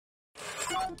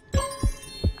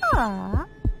Aww.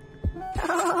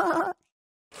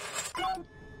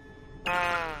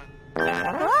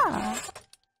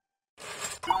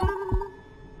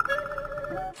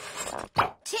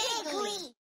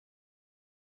 Tiggly!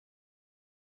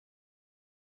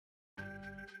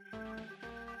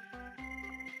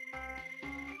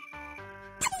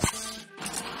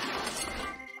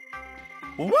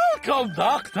 Welcome,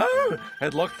 Doctor!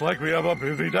 It looks like we have a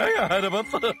busy day ahead of us.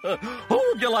 Who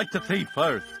would you like to see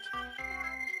first?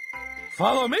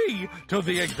 Follow me to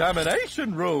the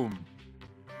examination room.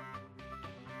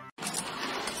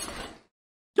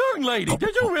 Young lady,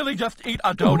 did you really just eat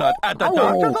a donut at the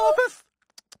doctor's office?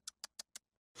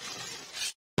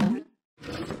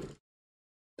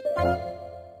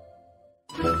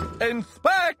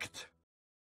 Inspect!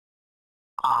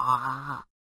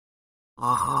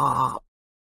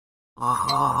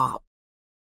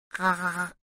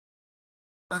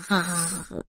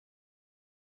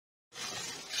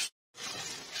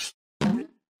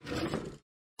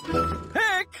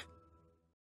 Pick!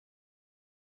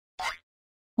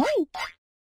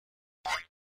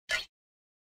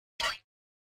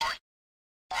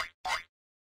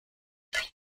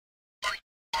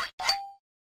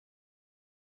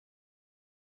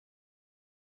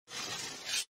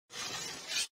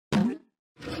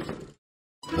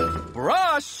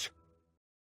 Brush!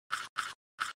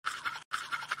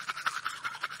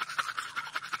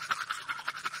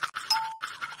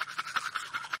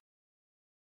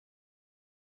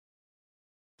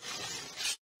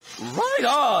 Right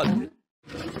on!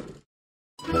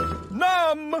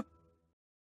 Numb!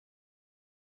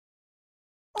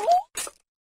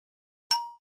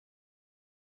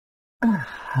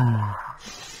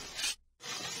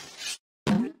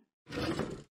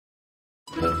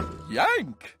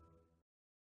 Yank!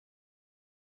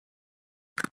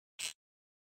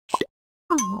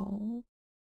 Oh.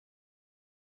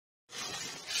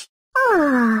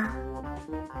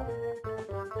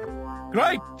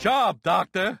 Great job,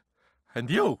 Doctor. And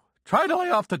you, try to lay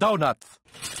off the donuts.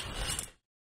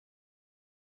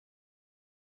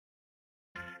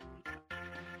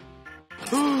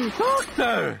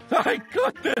 Doctor! Thank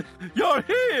goodness you're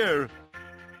here!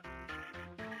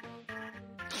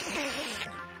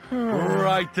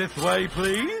 Right this way,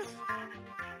 please.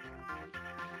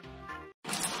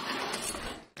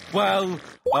 Well,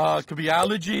 could be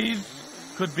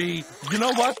allergies, could be... You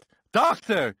know what?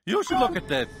 Doctor, you should look at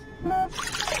this.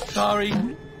 Sorry.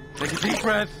 Take a deep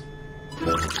breath.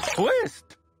 Twist.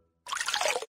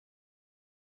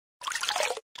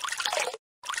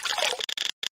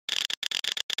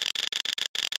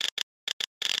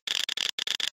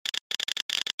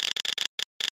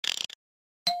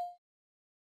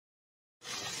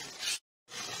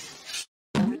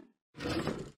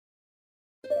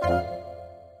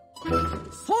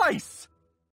 Slice.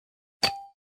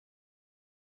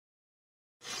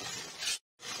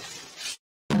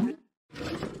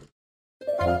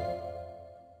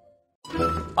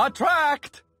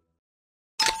 Attract.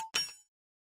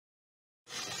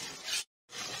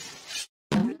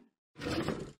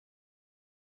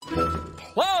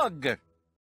 Plug.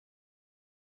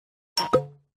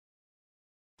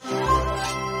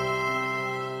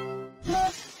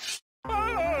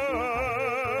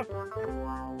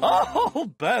 Oh,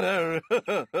 better.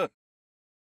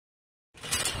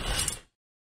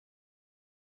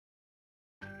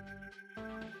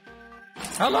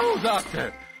 Hello,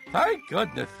 Doctor. Thank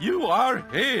goodness you are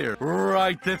here.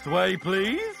 Right this way,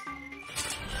 please.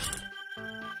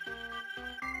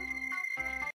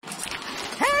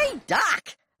 Hey,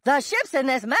 Doc! The ships in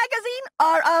this magazine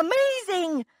are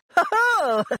amazing!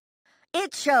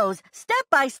 It shows step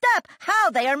by step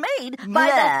how they are made by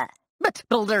the boat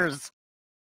builders.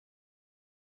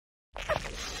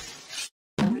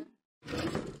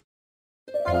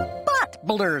 Boat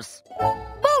builders.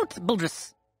 Boat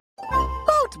builders.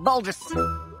 Boat builders.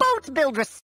 Boat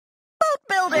builders. Boat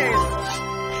builders.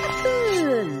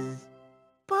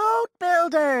 Boat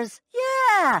builders.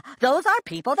 Yeah, those are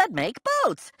people that make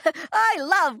boats. I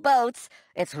love boats.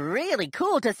 It's really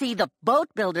cool to see the boat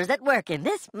builders at work in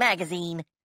this magazine.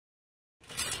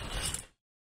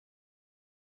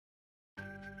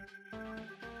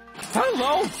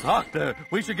 Hello, Doctor.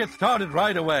 We should get started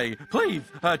right away. Please,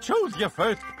 choose your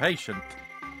first patient.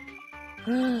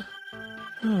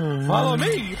 Follow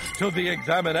me to the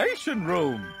examination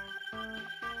room.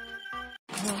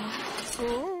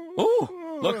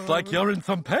 Oh, looks like you're in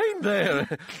some pain there.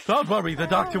 Don't worry, the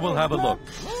doctor will have a look.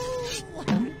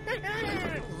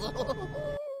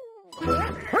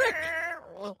 Prick!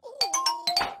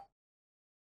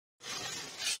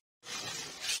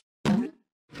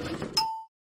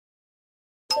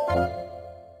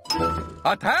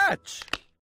 Attach.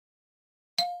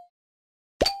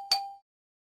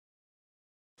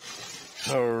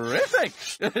 Terrific.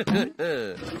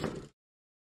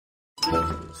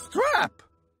 Strap.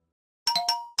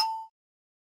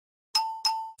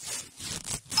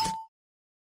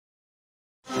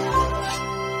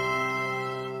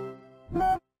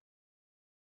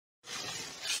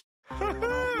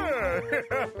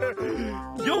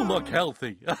 You look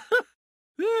healthy.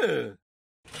 Yeah.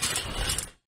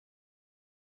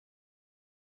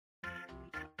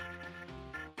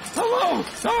 Hello,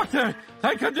 Doctor!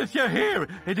 Thank goodness you're here!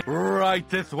 Right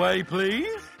this way,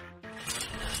 please.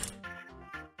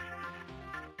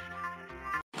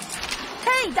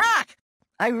 Hey, Doc!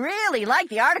 I really like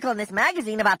the article in this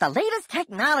magazine about the latest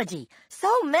technology.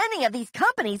 So many of these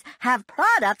companies have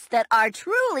products that are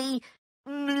truly...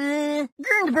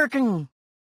 groundbreaking.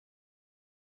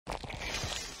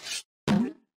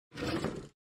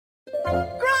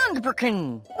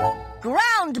 Groundbreaking.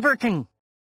 Groundbreaking.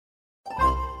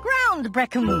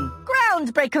 Groundbreaking.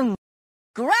 Groundbreaking.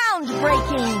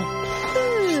 Groundbreaking.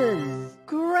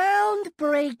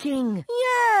 Groundbreaking.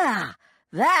 Yeah.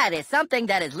 That is something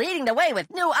that is leading the way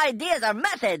with new ideas or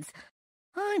methods.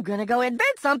 I'm gonna go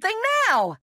invent something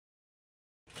now.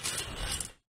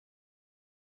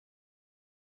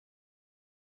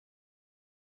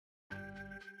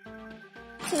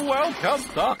 Welcome,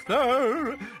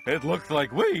 Doctor. It looks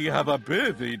like we have a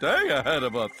busy day ahead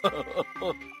of us.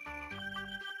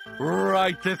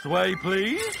 Right this way,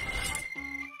 please.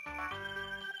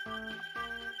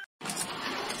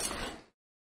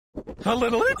 A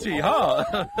little itchy,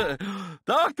 huh?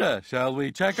 Doctor, shall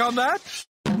we check on that?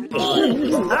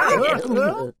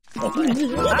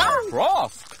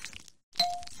 Frost.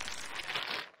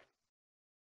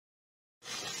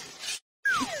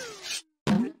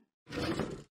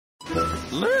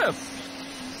 Lift.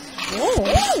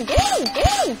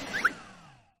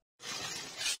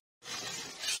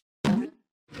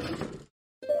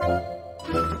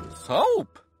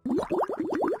 Soap.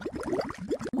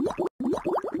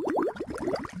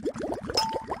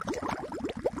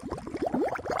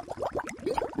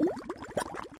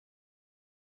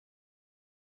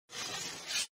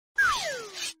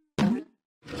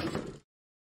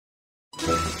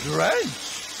 Drench.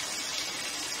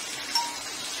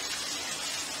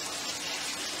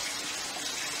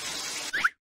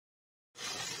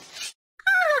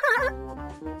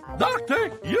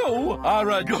 Doctor, you are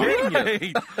a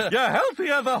genius. You're healthy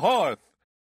as a horse.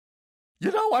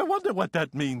 You know, I wonder what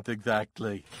that means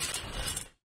exactly.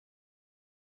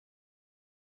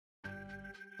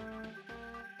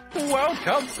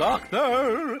 Welcome,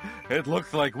 Doctor. It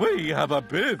looks like we have a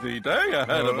busy day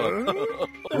ahead of us.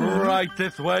 Right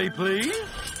this way, please.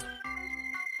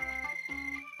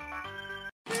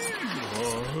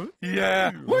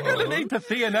 Yeah, we're gonna need to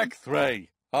see an X-ray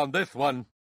on this one.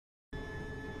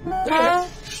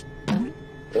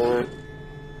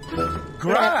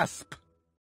 Grasp.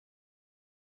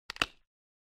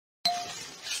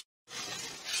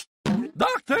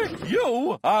 Doctor,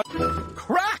 you are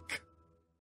crack.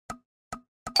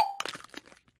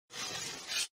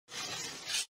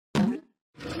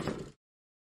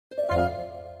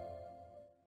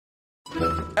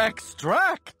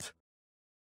 Extract.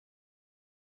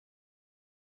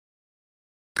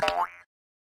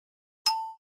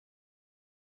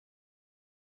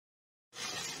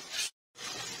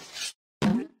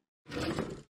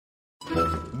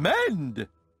 Mend.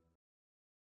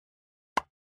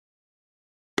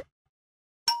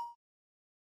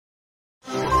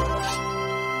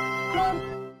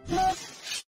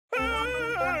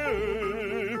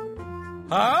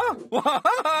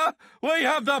 Huh? We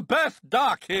have the best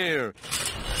doc here.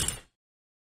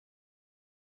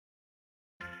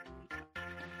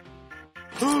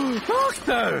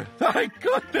 Doctor, thank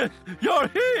goodness you're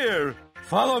here.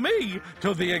 Follow me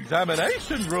to the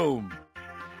examination room.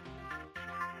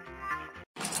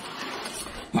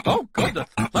 Oh, goodness.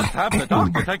 Let's have the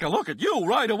doctor take a look at you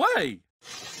right away.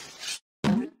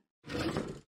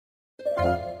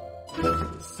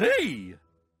 See?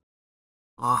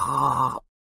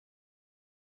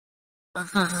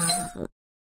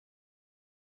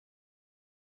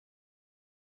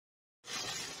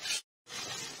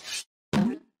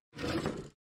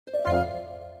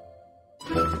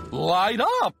 Light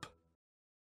up.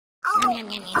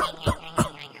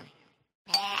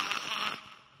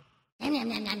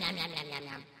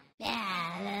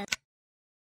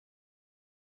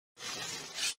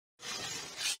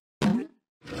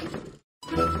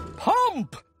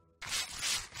 Pump.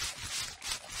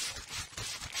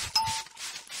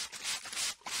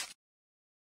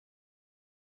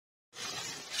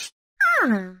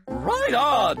 Right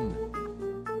on!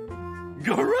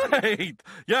 Great!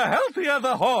 You're healthy as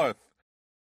a horse.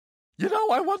 You know,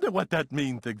 I wonder what that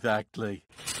means exactly.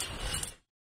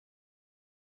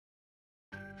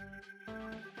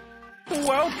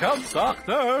 Welcome,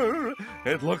 Doctor.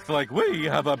 It looks like we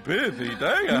have a busy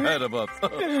day ahead of us.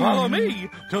 Follow me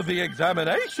to the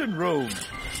examination room.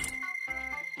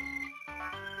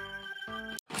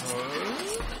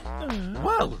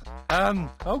 Well,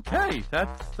 okay,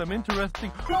 that's some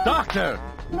interesting... Doctor!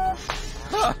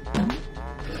 Huh.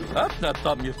 That's not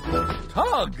something you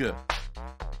tug.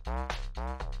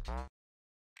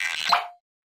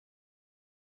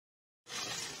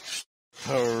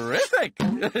 Terrific!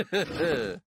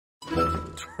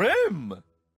 Trim!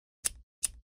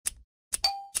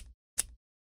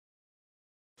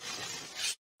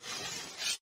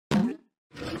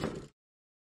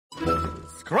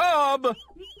 Scrub!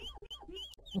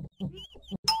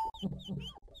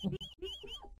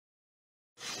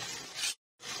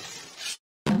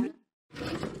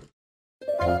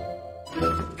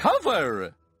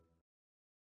 Cover!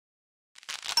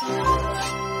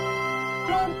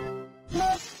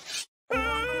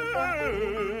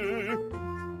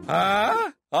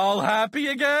 Huh? All happy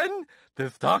again?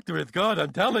 This doctor is good,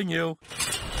 I'm telling you.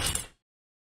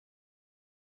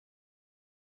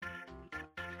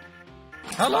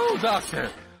 Hello, Doctor.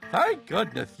 Thank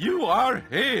goodness you are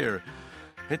here.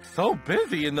 It's so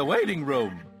busy in the waiting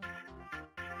room.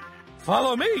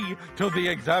 Follow me to the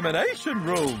examination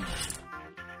room.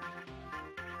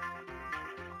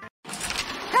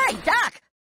 Hey, Doc!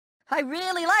 I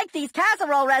really like these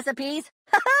casserole recipes.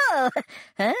 Huh?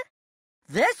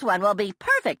 This one will be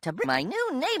perfect to bring my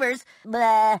new neighbors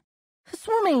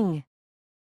swimming.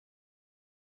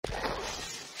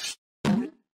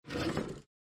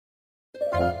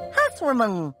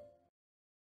 Housewarming.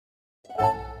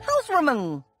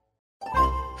 Housewarming.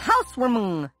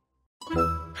 Housewarming.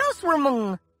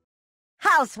 Housewarming.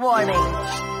 Housewarming.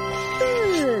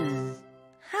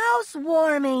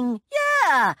 Housewarming.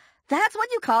 Yeah, that's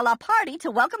what you call a party to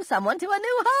welcome someone to a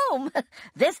new home.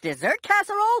 This dessert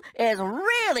casserole is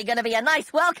really going to be a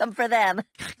nice welcome for them.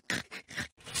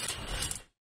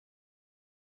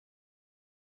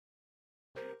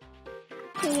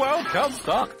 Welcome,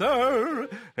 Doctor.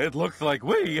 It looks like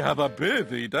we have a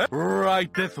busy day.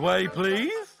 Right this way,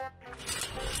 please.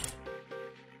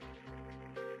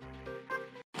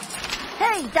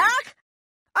 Hey, Doc!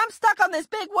 I'm stuck on this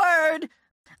big word.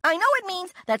 I know it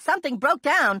means that something broke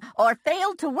down or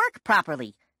failed to work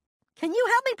properly. Can you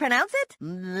help me pronounce it?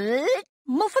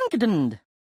 Malfunctioned.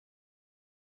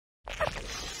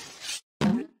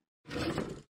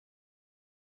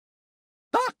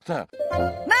 Doctor!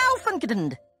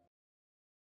 Malfunctioned.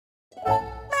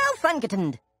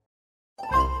 Malfunctioned.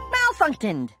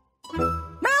 Malfunctioned.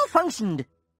 Malfunctioned.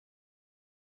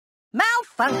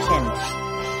 Malfunctioned.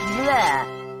 Bleh.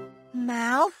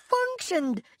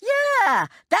 Malfunctioned. Yeah,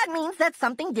 that means that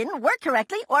something didn't work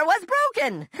correctly or was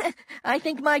broken. I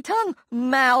think my tongue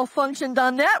malfunctioned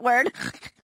on that word.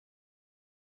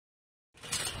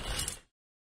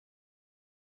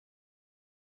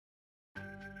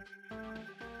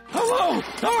 Hello,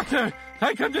 Doctor!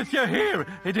 Thank goodness you're here.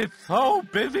 It is so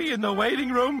busy in the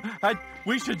waiting room.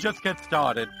 We should just get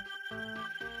started.